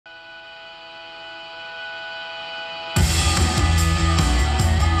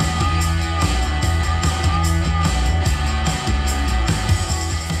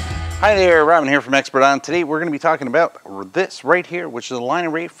Hi there, Robin here from Expert On. Today we're going to be talking about this right here, which is a line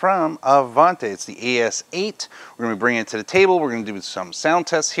array from Avante. It's the AS8. We're going to be bringing it to the table. We're going to do some sound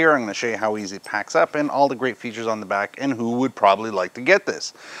tests here. I'm going to show you how easy it packs up and all the great features on the back and who would probably like to get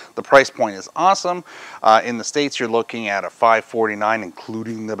this. The price point is awesome. In the States you're looking at a $549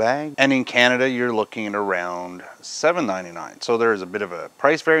 including the bag, and in Canada you're looking at around $799. So there's a bit of a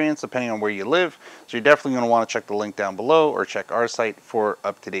price variance depending on where you live. So you're definitely going to want to check the link down below or check our site for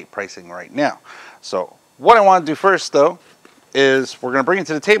up-to-date pricing right now. So what I want to do first though is we're going to bring it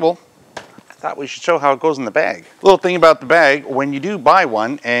to the table. I thought we should show how it goes in the bag. Little thing about the bag, when you do buy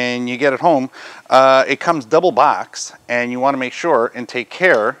one and you get it home, it comes double box, and you want to make sure and take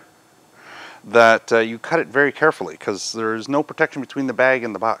care that you cut it very carefully because there's no protection between the bag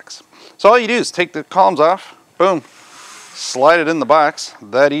and the box. So all you do is take the columns off, boom, slide it in the box,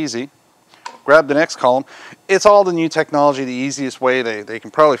 that easy. Grab the next column. It's all the new technology, the easiest way. They can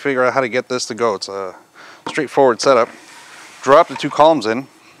probably figure out how to get this to go. It's a straightforward setup. Drop the two columns in.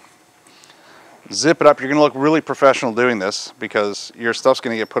 Zip it up. You're going to look really professional doing this because your stuff's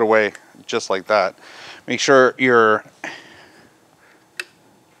going to get put away just like that. Make sure your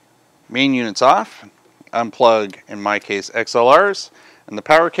main unit's off. Unplug, in my case, XLRs and the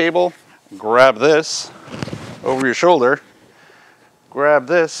power cable. Grab this over your shoulder. Grab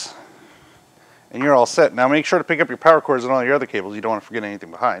this. And you're all set. Now make sure to pick up your power cords and all your other cables. You don't want to forget anything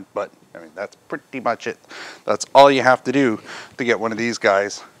behind, but I mean, that's pretty much it. That's all you have to do to get one of these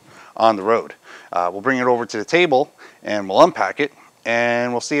guys on the road. We'll bring it over to the table and we'll unpack it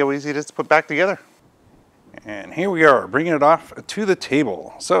and we'll see how easy it is to put back together. And here we are, bringing it off to the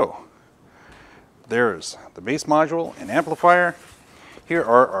table. So there's the bass module and amplifier. Here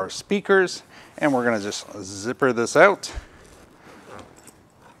are our speakers, and we're going to just zipper this out.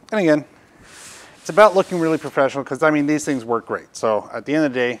 And again, it's about looking really professional because, I mean, these things work great. So at the end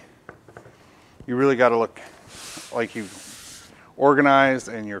of the day, you really got to look like you've organized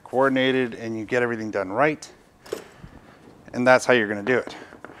and you're coordinated and you get everything done right. And that's how you're going to do it.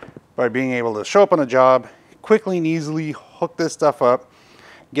 By being able to show up on a job, quickly and easily hook this stuff up,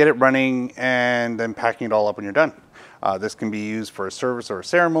 get it running, and then packing it all up when you're done. This can be used for a service or a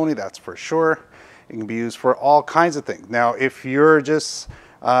ceremony, that's for sure. It can be used for all kinds of things. Now, if you're just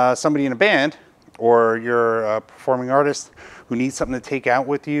somebody in a band, or you're a performing artist who needs something to take out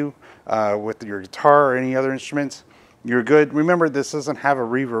with you, with your guitar or any other instruments, you're good. Remember, this doesn't have a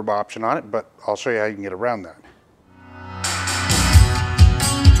reverb option on it, but I'll show you how you can get around that.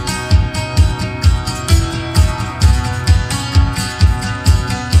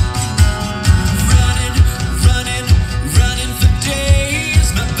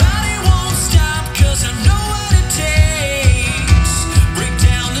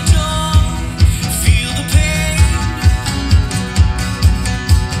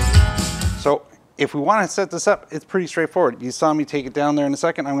 So if we want to set this up, it's pretty straightforward. You saw me take it down there in a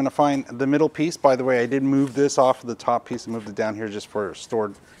second. I'm going to find the middle piece. By the way, I did move this off of the top piece and moved it down here just for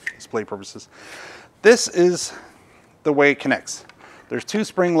stored display purposes. This is the way it connects. There's two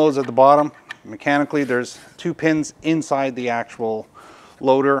spring loads at the bottom. Mechanically, there's two pins inside the actual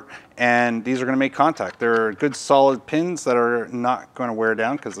loader, and these are going to make contact. They're good solid pins that are not going to wear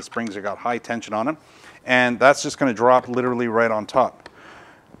down because the springs have got high tension on them. And that's just going to drop literally right on top.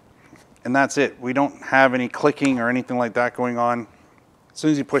 And that's it. We don't have any clicking or anything like that going on. As soon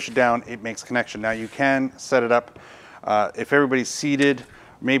as you push it down, it makes connection. Now you can set it up if everybody's seated.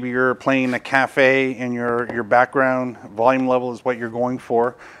 Maybe you're playing in a cafe and your background volume level is what you're going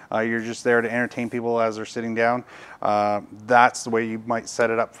for. You're just there to entertain people as they're sitting down. That's the way you might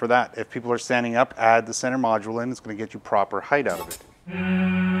set it up for that. If people are standing up, add the center module in. It's going to get you proper height out of it.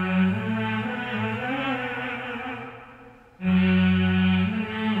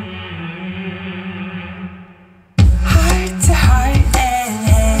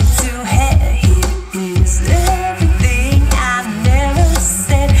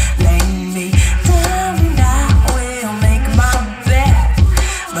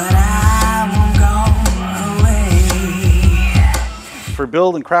 For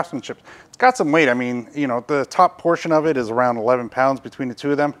build and craftsmanship, it's got some weight. I mean, you know, the top portion of it is around 11 pounds between the two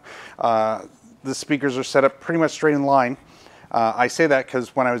of them. The speakers are set up pretty much straight in line. I say that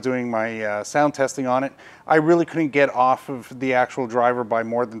because when I was doing my sound testing on it, I really couldn't get off of the actual driver by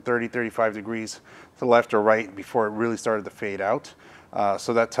more than 30-35 degrees to the left or right before it really started to fade out.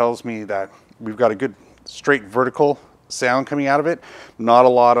 So that tells me that we've got a good straight vertical sound coming out of it. Not a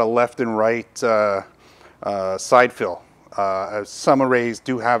lot of left and right side fill. Some arrays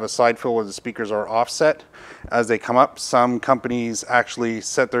do have a side fill where the speakers are offset as they come up. Some companies actually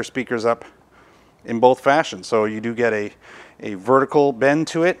set their speakers up in both fashions, so you do get a a vertical bend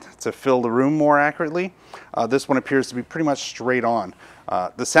to it to fill the room more accurately. This one appears to be pretty much straight on.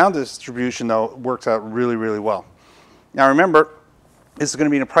 The sound distribution, though, works out really, really well. Now remember, this is going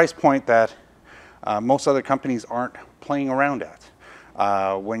to be in a price point that most other companies aren't playing around at.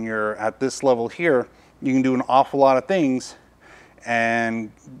 When you're at this level here, you can do an awful lot of things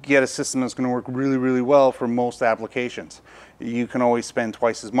and get a system that's going to work really, really well for most applications. You can always spend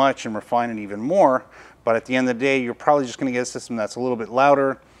twice as much and refine it even more, but at the end of the day, you're probably just going to get a system that's a little bit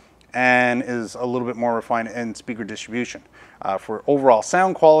louder and is a little bit more refined in speaker distribution. For overall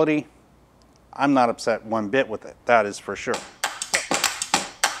sound quality, I'm not upset one bit with it, that is for sure.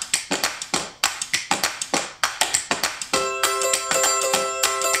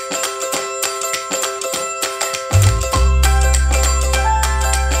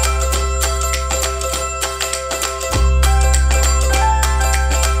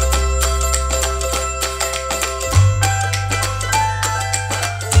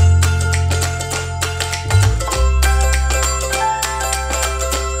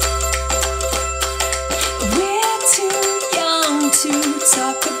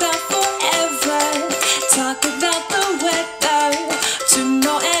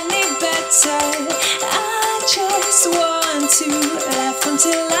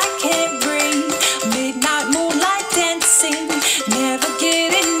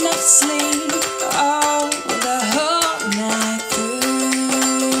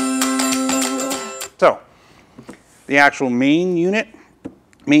 So, the actual main unit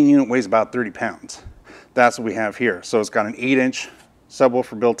weighs about 30 pounds. That's what we have here. So it's got an 8-inch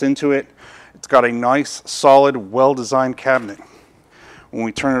subwoofer built into it. It's got a nice, solid, well-designed cabinet. When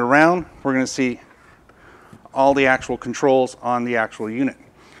we turn it around, we're going to see all the actual controls on the actual unit.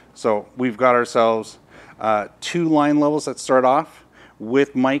 So we've got ourselves 2 line levels that start off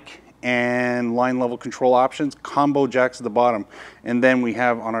with mic and line level control options, combo jacks at the bottom, and then we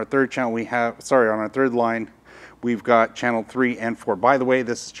have on our third channel, on our third line, we've got channel 3 and 4. By the way,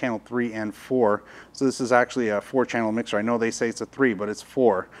 this is channel 3 and 4, so this is actually a 4-channel mixer. I know they say it's a 3, but it's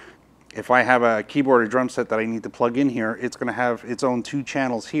 4. If I have a keyboard or drum set that I need to plug in here, it's going to have its own 2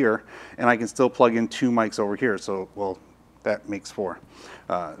 channels here, and I can still plug in 2 mics over here, so, well, that makes 4.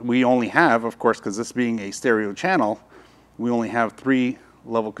 We only have, of course, because this being a stereo channel, we only have 3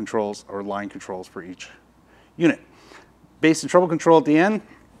 level controls or line controls for each unit. Bass and treble control at the end.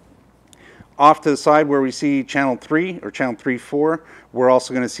 Off to the side where we see channel 3 or channel 3-4, we're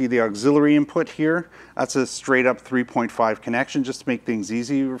also going to see the auxiliary input here. That's a straight up 3.5 connection, just to make things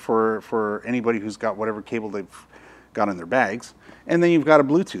easier for anybody who's got whatever cable they've got in their bags. And then you've got a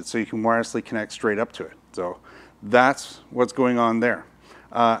Bluetooth, so you can wirelessly connect straight up to it. So that's what's going on there.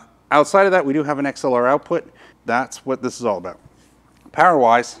 Outside of that, we do have an XLR output. That's what this is all about.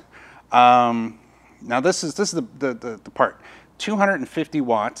 Power-wise, now this is the part. 250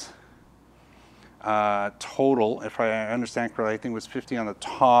 watts total, if I understand correctly. I think it was 50 on the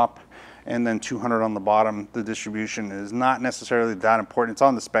top and then 200 on the bottom. The distribution is not necessarily that important. It's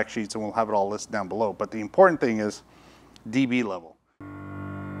on the spec sheets and we'll have it all listed down below. But the important thing is dB level.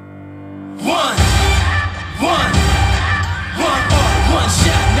 One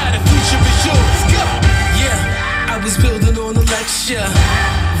shot, now the future is yours. Go! Yeah. I was building on a lecture,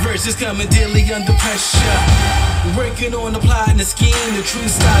 verses coming daily under pressure. Working on applying the scheme, the true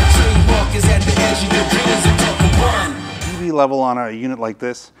style trademark is at the edge of your dreams and talking one. dB level on a unit like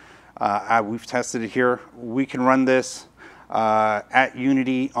this, we've tested it here. We can run this at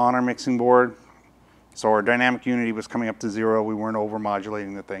Unity on our mixing board. So our dynamic Unity was coming up to 0. We weren't over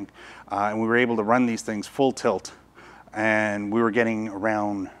modulating the thing. And we were able to run these things full tilt. And we were getting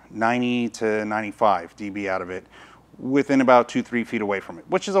around 90 to 95 dB out of it within about 2-3 feet away from it,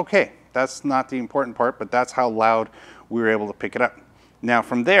 which is okay. That's not the important part, but that's how loud we were able to pick it up. Now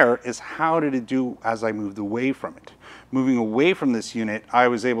from there is how did it do as I moved away from it. Moving away from this unit, I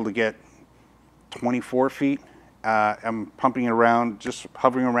was able to get 24 feet. I'm pumping it around, just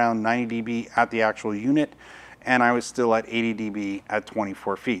hovering around 90 dB at the actual unit, and I was still at 80 dB at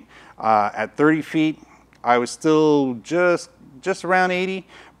 24 feet. At 30 feet, I was still just around 80,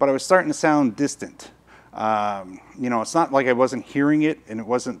 but I was starting to sound distant. You know, it's not like I wasn't hearing it and it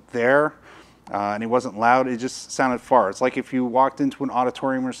wasn't there and it wasn't loud, it just sounded far. It's like if you walked into an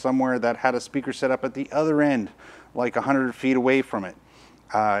auditorium or somewhere that had a speaker set up at the other end, like 100 feet away from it.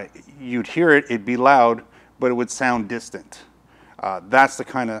 You'd hear it, it'd be loud, but it would sound distant. That's the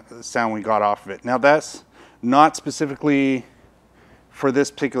kind of sound we got off of it. Now that's not specifically for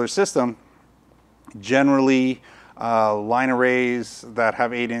this particular system. Generally, line arrays that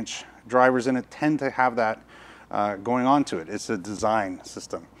have 8-inch drivers in it tend to have that going on to it. It's a design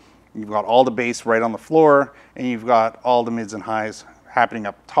system. You've got all the bass right on the floor, and you've got all the mids and highs happening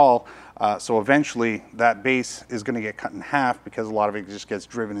up tall. So eventually that bass is going to get cut in half because a lot of it just gets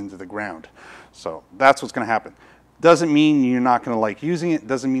driven into the ground. So that's what's going to happen. Doesn't mean you're not going to like using it.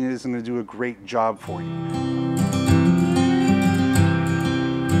 Doesn't mean it isn't going to do a great job for you.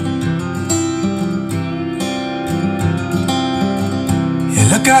 You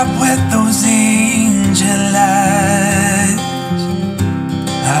look up with those angel eyes.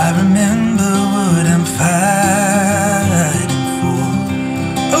 I remember what I'm fighting for.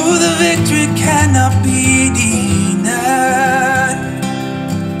 Oh, the victory cannot be denied.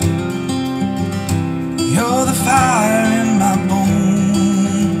 You're the fire in my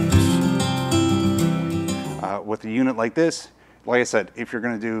bones. With a unit like this, like I said, if you're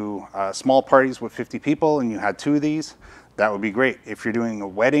going to do small parties with 50 people and you had 2 of these, that would be great. If you're doing a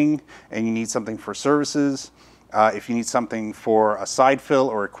wedding and you need something for services, if you need something for a side fill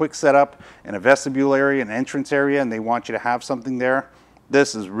or a quick setup in a vestibule area, an entrance area, and they want you to have something there,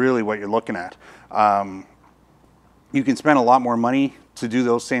 this is really what you're looking at. You can spend a lot more money to do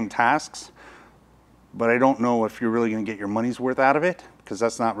those same tasks, but I don't know if you're really going to get your money's worth out of it, because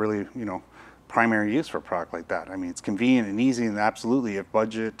that's not really, you know, primary use for a product like that. I mean, it's convenient and easy, and absolutely, if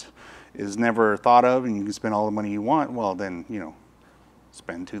budget is never thought of and you can spend all the money you want, well then, you know,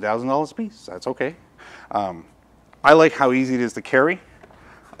 spend $2,000 a piece. That's okay. I like how easy it is to carry.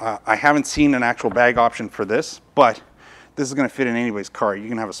 I haven't seen an actual bag option for this, but this is going to fit in anybody's car. You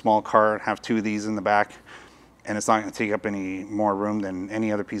can have a small car, have 2 of these in the back, and it's not going to take up any more room than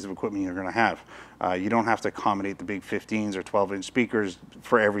any other piece of equipment you're going to have. You don't have to accommodate the big 15s or 12-inch speakers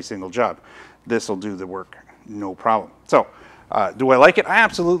for every single job. This will do the work, no problem. So, do I like it? I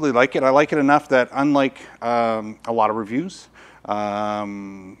absolutely like it. I like it enough that, unlike a lot of reviews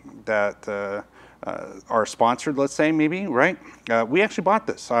that are sponsored, let's say, maybe, right? We actually bought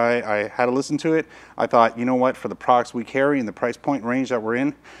this. I had to listen to it. I thought, you know what, for the products we carry and the price point range that we're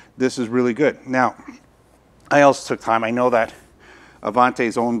in, this is really good. Now, I also took time. I know that Avante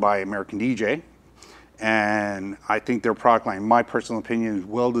is owned by American DJ, and I think their product line, in my personal opinion, is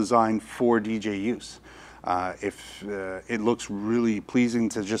well designed for DJ use. If it looks really pleasing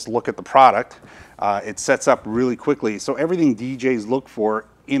to just look at the product, it sets up really quickly. So everything DJs look for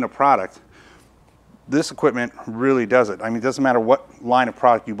in a product, this equipment really does it. I mean, it doesn't matter what line of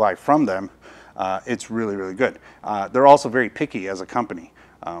product you buy from them, it's really, really good. They're also very picky as a company.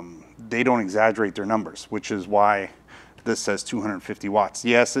 They don't exaggerate their numbers, which is why this says 250 watts.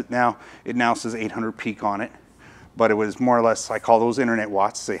 Yes, it now says 800 peak on it, but it was more or less, I call those internet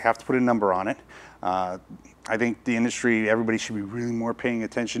watts. They have to put a number on it. I think the industry, everybody should be really more paying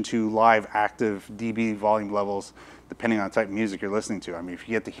attention to live active dB volume levels, depending on the type of music you're listening to. I mean, if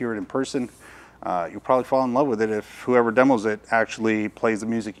you get to hear it in person, you'll probably fall in love with it if whoever demos it actually plays the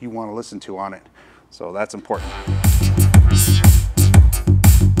music you want to listen to on it. So that's important.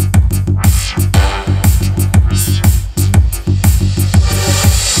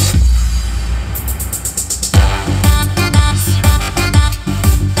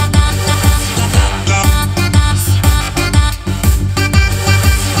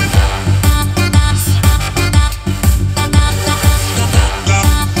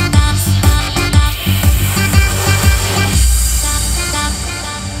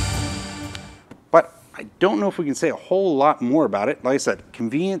 Don't know if we can say a whole lot more about it. Like I said,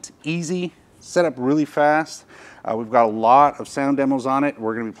 convenient, easy, set up really fast. We've got a lot of sound demos on it.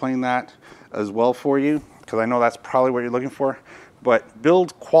 We're going to be playing that as well for you, because I know that's probably what you're looking for. But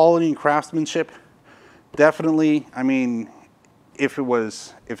build quality and craftsmanship, definitely. I mean, if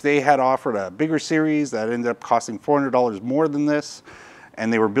they had offered a bigger series that ended up costing $400 more than this,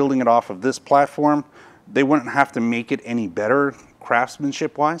 and they were building it off of this platform, they wouldn't have to make it any better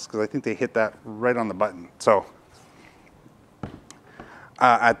craftsmanship wise, because I think they hit that right on the button. So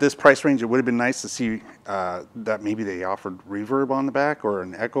at this price range, it would have been nice to see that maybe they offered reverb on the back or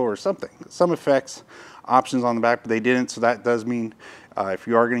an echo or something, some effects options on the back, but they didn't. So that does mean if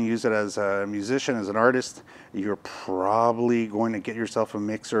you are going to use it as a musician, as an artist, you're probably going to get yourself a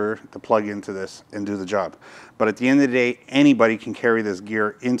mixer to plug into this and do the job. But at the end of the day, anybody can carry this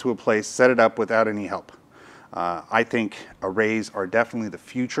gear into a place, set it up without any help. I think arrays are definitely the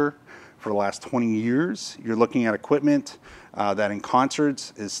future. For the last 20 years, you're looking at equipment that in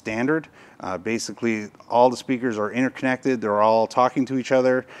concerts is standard. Basically, all the speakers are interconnected. They're all talking to each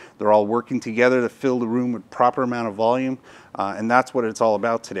other. They're all working together to fill the room with proper amount of volume. And that's what it's all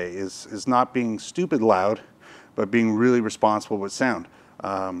about today, is not being stupid loud, but being really responsible with sound.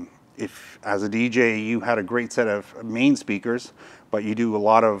 If, as a DJ, you had a great set of main speakers, but you do a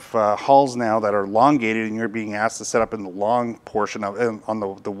lot of halls now that are elongated, and you're being asked to set up in the long portion of on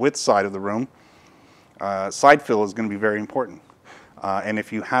the width side of the room. Side fill is going to be very important. And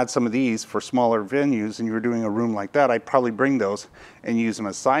if you had some of these for smaller venues and you were doing a room like that, I'd probably bring those and use them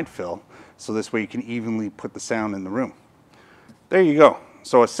as side fill, so this way you can evenly put the sound in the room. There you go.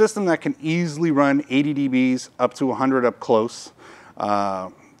 So a system that can easily run 80 dBs up to 100 up close.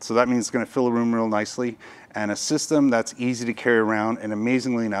 So that means it's going to fill a room real nicely. And a system that's easy to carry around and,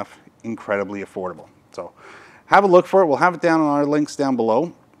 amazingly enough, incredibly affordable. So have a look for it. We'll have it down on our links down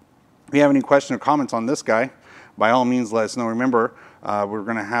below. If you have any questions or comments on this guy, by all means let us know. Remember, we're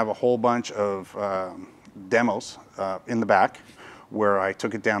going to have a whole bunch of demos in the back where I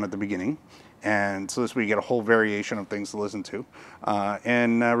took it down at the beginning. And so this way you get a whole variation of things to listen to.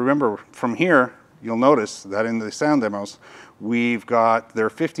 Remember, from here, you'll notice that in the sound demos, we've got their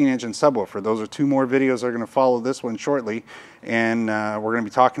 15-inch and subwoofer. Those are 2 more videos that are going to follow this one shortly. And we're going to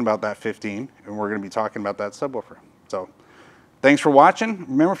be talking about that 15, and we're going to be talking about that subwoofer. So thanks for watching.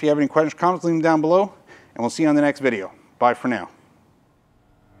 Remember, if you have any questions or comments, leave them down below, and we'll see you on the next video. Bye for now.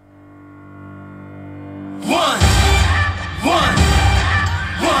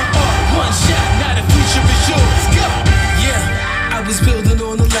 One shot, now the future is yours. Go! Yeah, I was building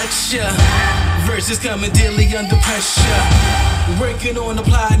on a lecture. Verses coming daily under pressure. Working on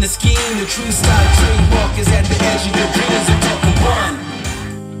applying the scheme. The true style trademark is at the edge of your dreams. I'm talking one.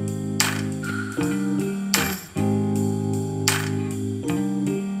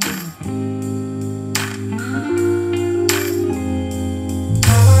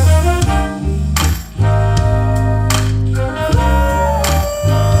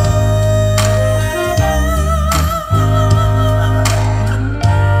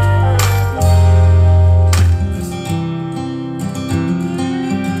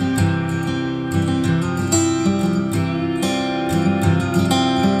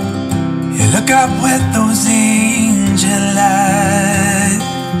 Look up with those angel eyes.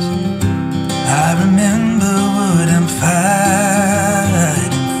 I remember what I'm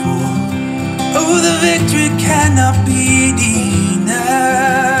fighting for. Oh, the victory cannot be denied.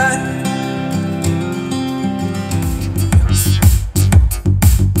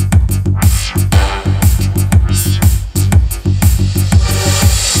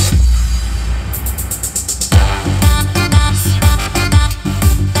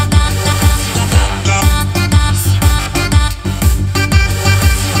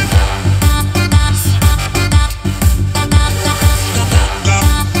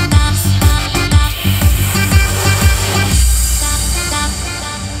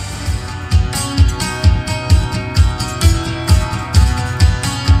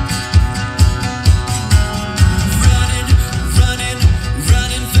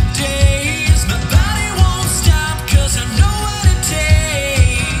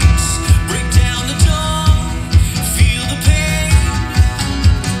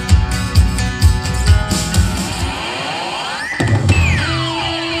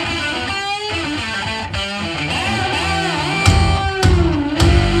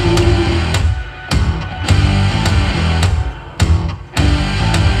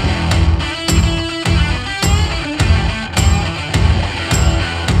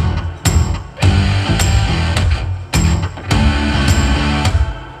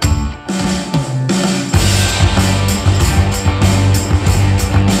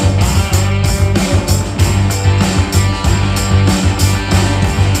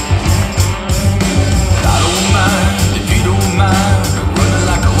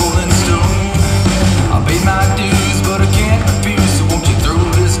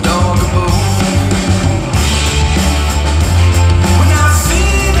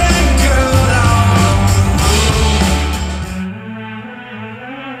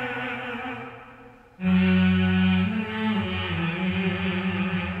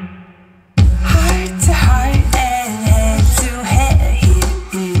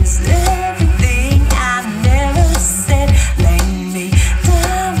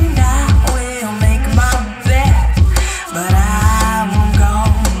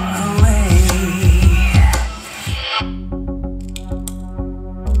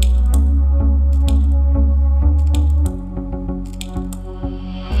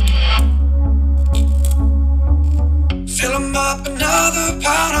 Up another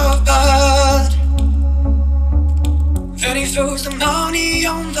pound of blood. Then he throws the money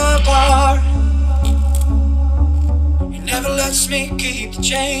on the bar. He never lets me keep the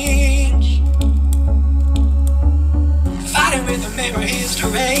change. Fighting with the mirror, he's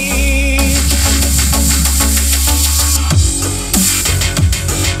deranged.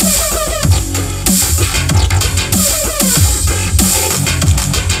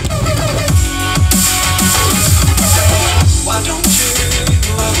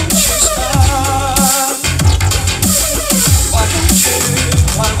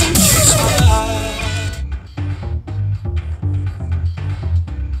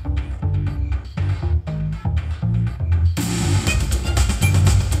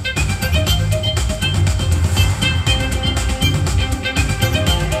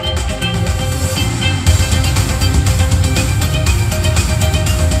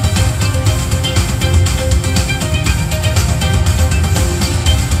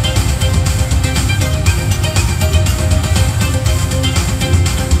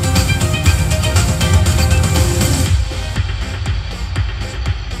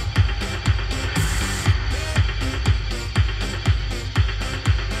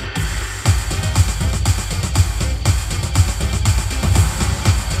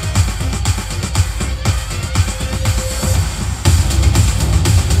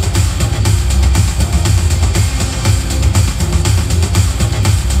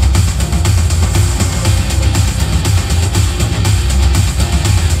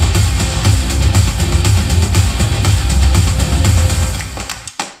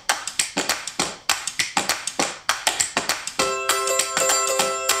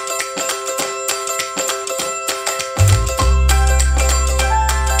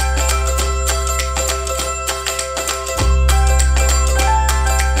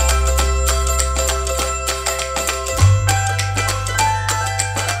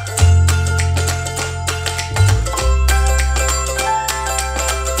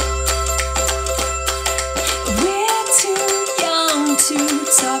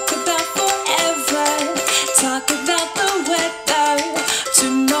 talk about forever, talk about the weather, to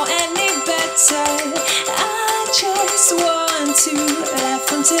know any better. I just want to laugh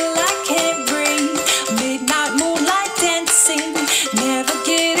until I can't breathe. Midnight moonlight dancing, never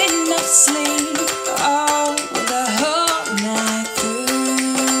get enough sleep. Oh, the whole night through.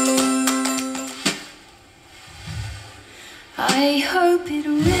 I hope it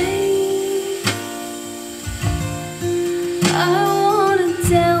rains. I want a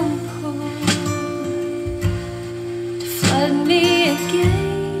downpour to flood me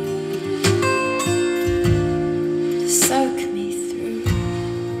again, to soak me through.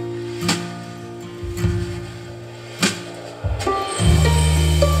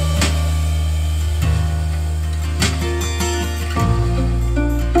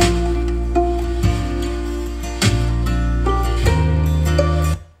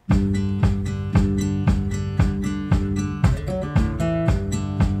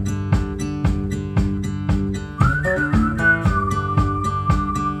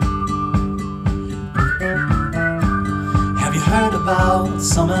 Have you heard about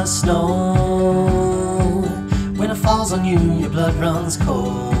summer snow? When it falls on you, your blood runs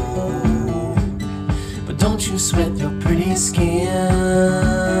cold. But don't you sweat your pretty skin,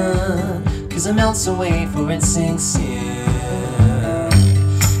 'cause it melts away for it sinks in.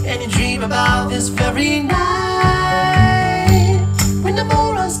 And you dream about this very night, when the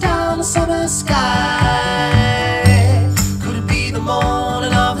moon runs down the summer sky. Could it be the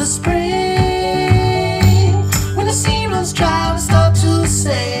morning of the spring, when the sea runs dry and start to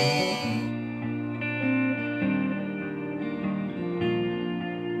say?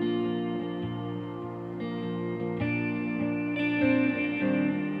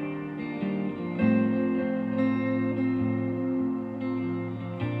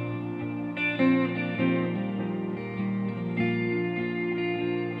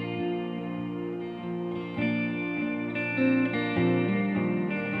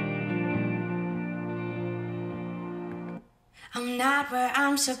 I'm not where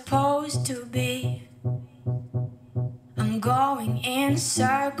I'm supposed to be. I'm going in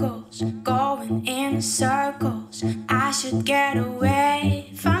circles, going in circles. I should get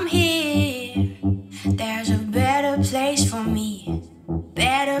away from here. There's a better place for me,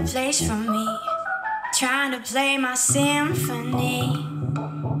 better place for me. Trying to play my symphony,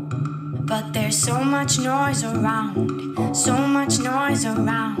 but there's so much noise around, so much noise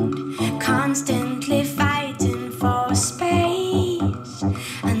around. Constantly fighting for space.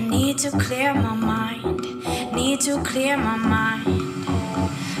 I need to clear my mind, need to clear my mind.